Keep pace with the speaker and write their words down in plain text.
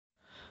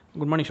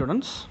Good morning,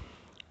 students.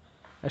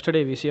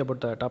 Yesterday we see about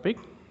the topic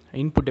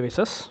input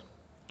devices.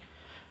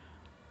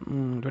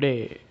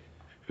 Today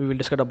we will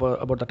discuss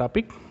about the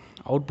topic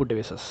output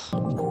devices.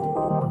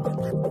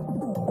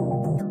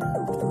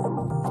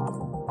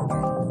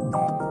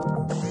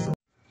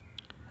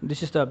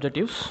 This is the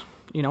objectives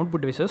in output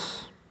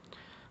devices.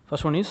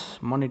 First one is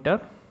monitor,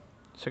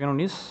 second one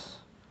is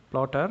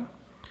plotter,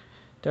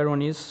 third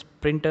one is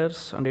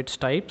printers and its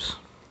types,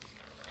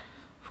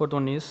 fourth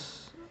one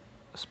is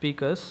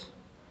speakers,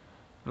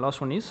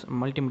 last one is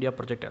multimedia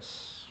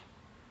projectors.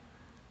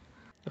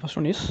 The first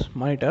one is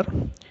monitor.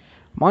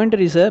 Monitor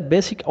is a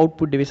basic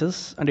output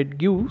devices and it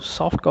gives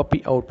soft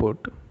copy output.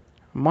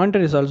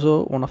 Monitor is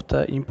also one of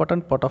the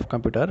important part of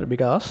computer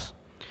because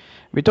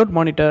without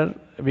monitor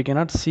we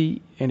cannot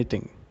see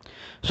anything.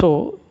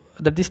 So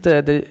that is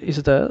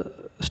the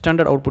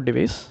standard output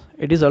device.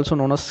 It is also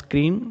known as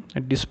screen,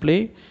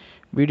 display,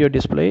 video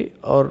display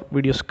or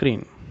video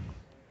screen.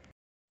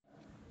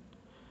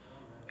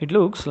 It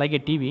looks like a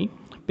TV.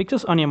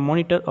 Pixels on a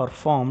monitor are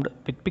formed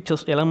with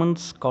pixels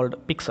elements called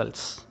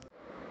pixels.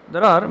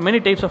 There are many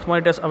types of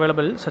monitors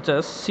available such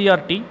as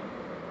CRT,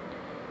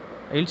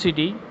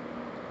 LCD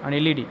and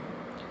LED.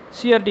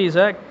 CRT is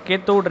a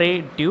cathode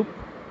ray tube,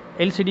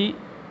 LCD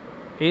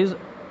is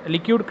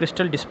liquid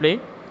crystal display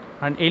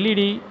and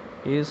LED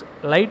is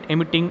light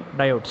emitting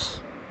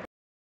diodes.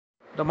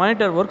 The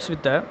monitor works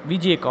with the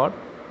VGA card.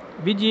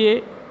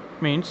 VGA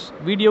means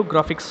video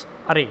graphics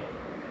array.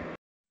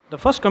 The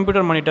first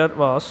computer monitor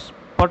was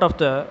part of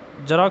the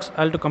Xerox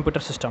Alto computer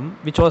system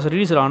which was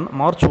released on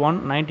March 1,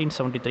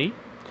 1973.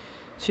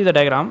 See the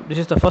diagram. This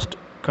is the first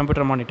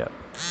computer monitor.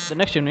 The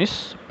next one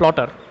is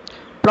plotter.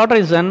 Plotter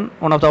is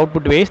one of the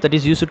output device that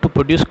is used to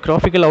produce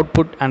graphical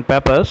output and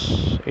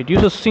papers. It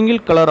uses single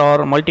color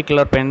or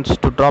multicolor pens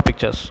to draw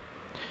pictures.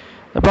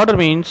 The plotter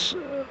means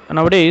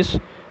nowadays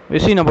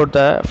we've seen about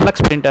the flux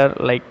printer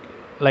like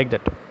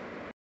that.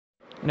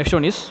 Next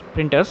one is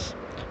printers.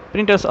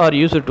 Printers are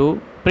used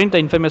to print the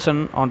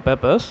information on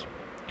papers.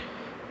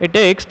 It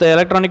takes the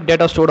electronic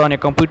data stored on a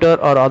computer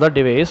or other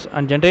device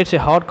and generates a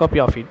hard copy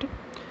of it.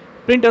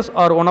 Printers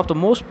are one of the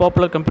most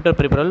popular computer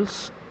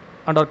peripherals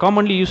and are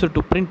commonly used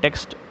to print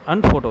text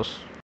and photos.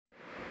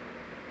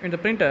 In the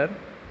printer,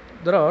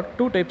 there are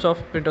two types of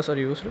printers are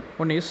used.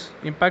 One is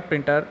impact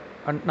printer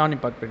and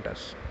non-impact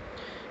printers.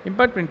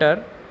 Impact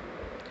printer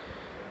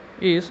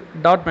is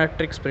dot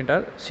matrix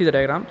printer. See the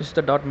diagram. This is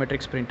the dot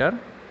matrix printer.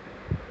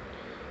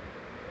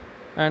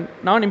 And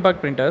non-impact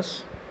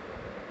printers,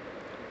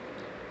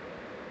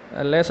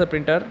 a laser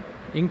printer,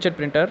 inkjet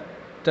printer,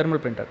 thermal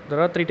printer. There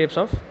are three types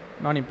of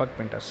non-impact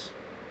printers.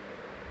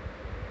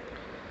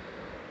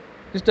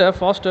 This is the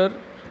faster,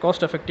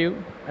 cost effective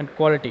and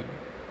quality.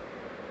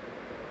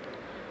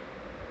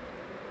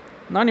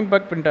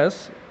 Non-impact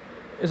printers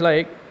is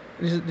like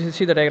this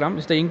see the diagram.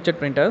 This is the inkjet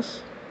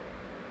printers.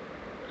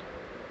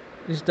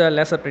 This is the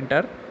laser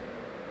printer.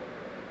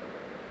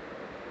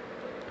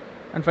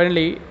 And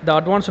finally the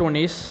advanced one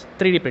is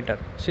 3D printer.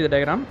 See the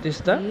diagram. This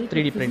is the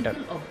 3D printer.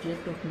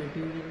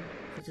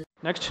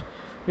 Next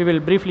we will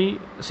briefly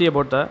see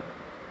about the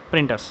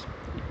printers.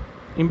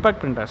 Impact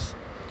printers.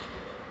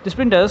 These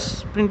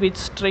printers print with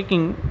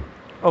striking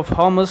of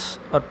hammers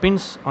or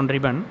pins on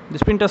ribbon.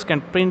 These printers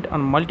can print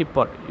on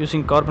multi-part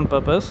using carbon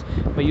papers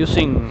by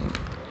using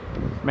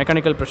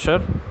mechanical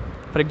pressure.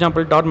 For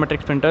example, dot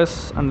matrix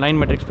printers and line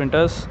matrix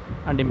printers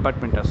and impact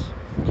printers.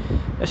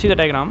 See the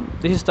diagram.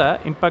 This is the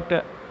impact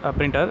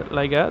printer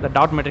like the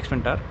dot matrix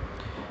printer.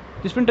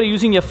 This printer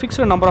using a fixed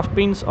number of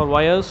pins or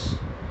wires.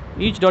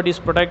 Each dot is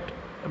protected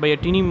by a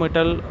tiny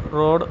metal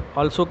rod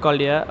also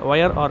called a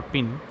wire or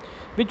pin,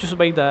 which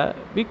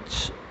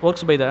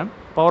works by the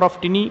power of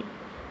tiny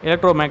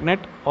electromagnet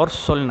or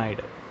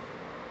solenoid.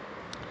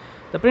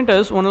 The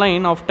printers one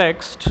line of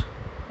text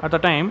at a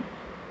time.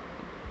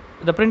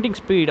 The printing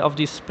speed of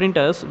these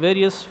printers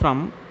varies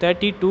from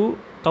 30 to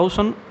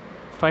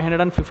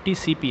 1550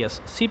 CPS.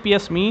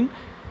 CPS mean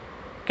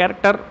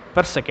character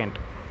per second.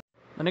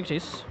 The next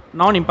is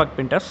non-impact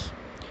printers.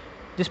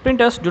 These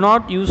printers do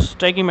not use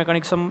striking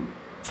mechanism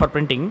for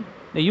printing.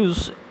 They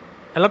use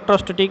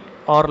electrostatic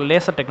or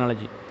laser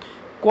technology.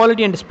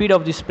 Quality and speed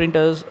of these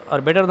printers are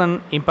better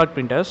than impact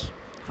printers.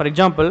 For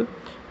example,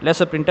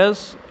 laser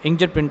printers,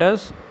 inkjet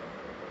printers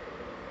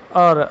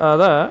or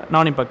the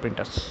non-impact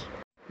printers.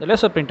 The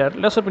laser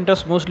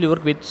printers mostly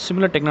work with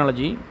similar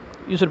technology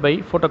used by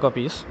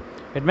photocopies.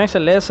 It makes a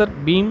laser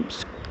beam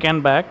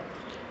scan back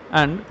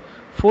and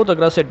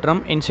photographs a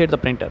drum inside the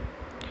printer,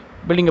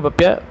 building up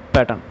a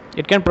pattern.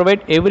 It can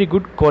provide every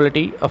good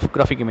quality of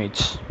graphic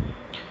image.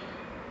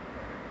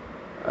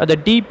 The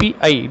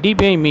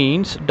DPI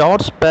means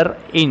dots per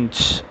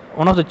inch.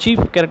 One of the chief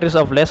characteristics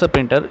of laser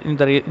printer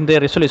in their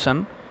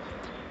resolution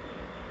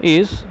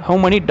is how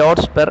many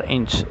dots per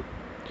inch.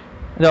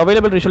 The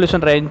available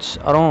resolution range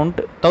around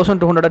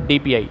 1200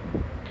 dpi.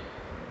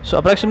 So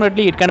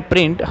approximately it can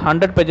print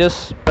 100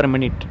 pages per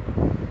minute.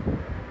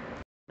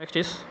 Next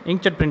is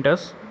inkjet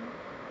printers.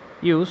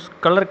 Use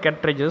color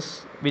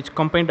cartridges which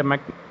combine the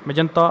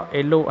magenta,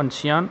 yellow and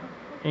cyan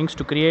inks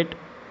to create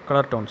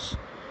color tones.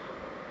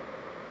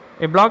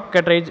 A block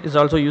cartridge is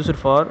also used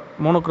for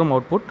monochrome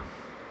output.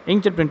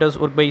 Inkjet printers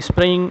work by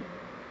spraying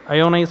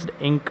ionized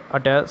ink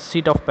at a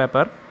sheet of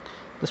paper.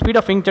 The speed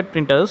of inkjet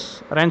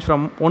printers range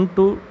from 1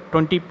 to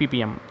 20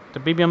 ppm. The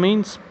ppm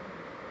means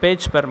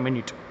page per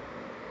minute.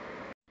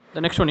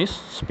 The next one is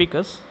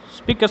speakers.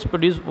 Speakers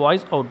produce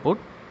voice output.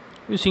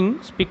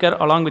 Using speaker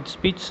along with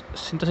speech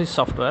synthesis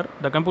software,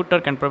 the computer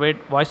can provide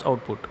voice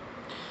output.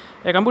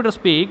 A computer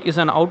speak is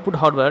an output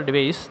hardware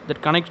device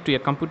that connects to a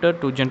computer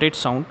to generate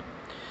sound.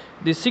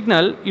 The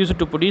signal used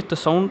to produce the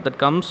sound that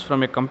comes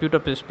from a computer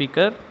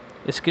speaker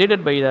is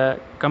created by the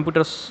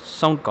computer's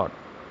sound card.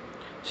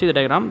 See the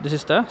diagram, this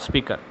is the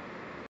speaker.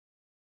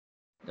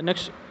 The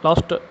next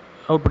last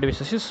output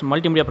devices is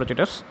multimedia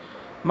projectors.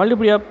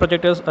 Multimedia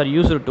projectors are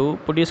used to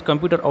produce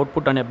computer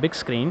output on a big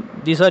screen.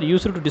 These are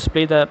used to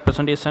display the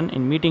presentation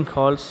in meeting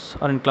halls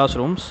or in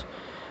classrooms,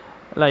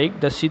 like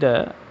see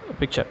the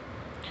picture.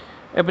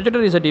 A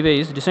projector is a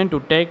device designed to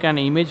take an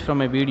image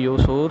from a video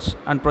source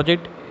and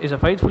project it as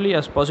faithfully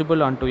as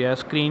possible onto a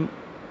screen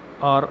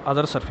or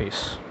other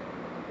surface.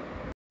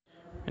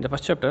 In the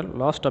first chapter,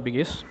 last topic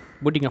is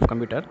booting of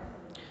computer.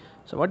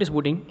 So what is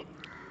booting?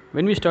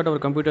 When we start our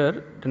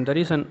computer, then there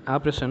is an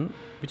operation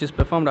which is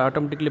performed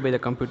automatically by the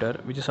computer,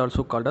 which is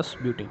also called as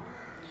booting.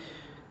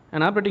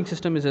 An operating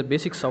system is a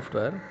basic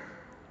software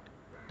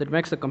that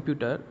makes the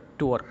computer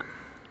to work.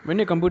 When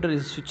a computer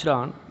is switched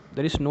on,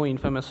 there is no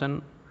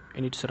information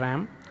in its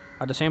RAM.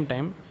 At the same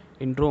time,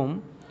 in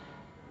ROM,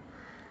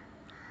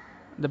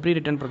 the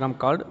pre-written program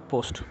called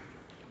post.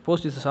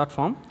 Post is a short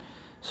form.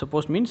 So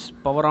post means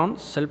power on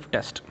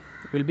self-test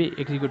will be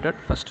executed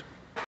first.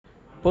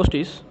 Post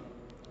is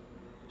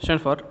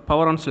stands for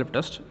power on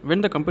self-test. When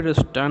the computer is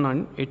turned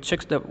on, it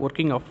checks the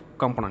working of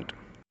component.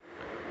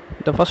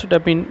 The first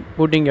step in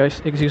booting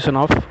is execution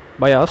of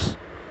BIOS.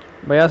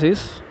 BIOS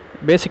is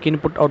basic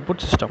input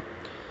output system.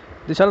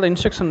 These are the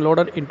instructions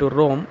loaded into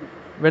ROM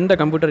when the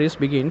computer is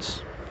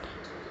begins.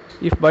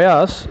 If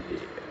BIOS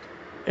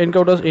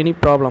encounters any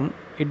problem,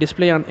 it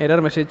display an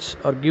error message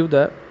or give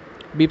the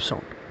beep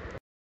sound.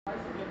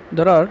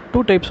 There are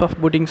two types of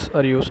bootings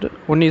are used.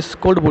 One is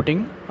cold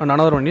booting and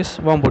another one is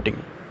warm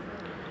booting.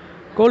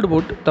 Cold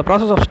boot, the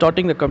process of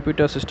starting the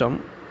computer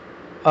system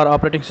or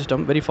operating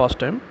system very fast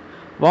time.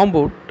 Warm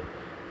boot,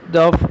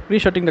 the of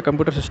restarting the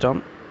computer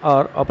system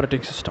or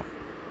operating system.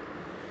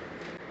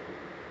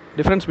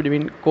 Difference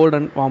between cold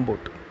and warm boot.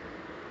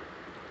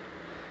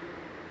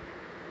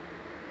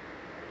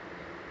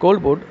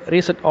 Cold boot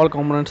reset all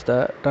components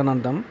that turn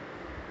on them.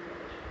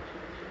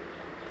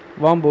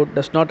 Warm boot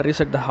does not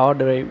reset the hard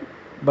drive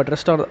but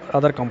restore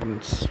other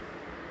components.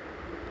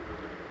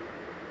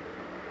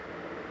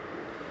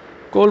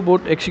 Cold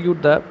boot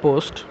execute the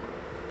post.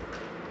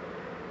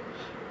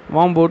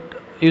 Warm boot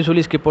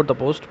usually skip out the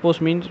post.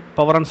 Post means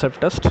power on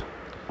self-test.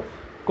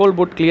 Cold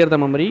boot clear the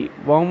memory.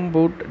 Warm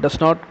boot does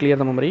not clear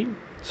the memory.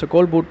 So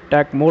cold boot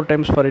take more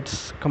times for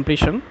its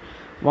completion.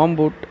 Warm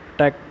boot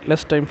take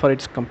less time for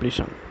its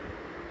completion.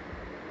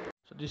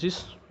 So this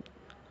is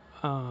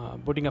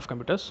booting of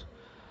computers.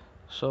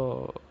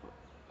 So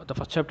the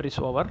first chapter is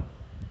over.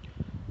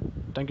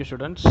 Thank you,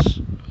 students.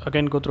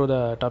 Again go through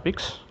the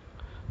topics.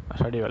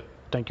 Study well.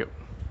 Thank you.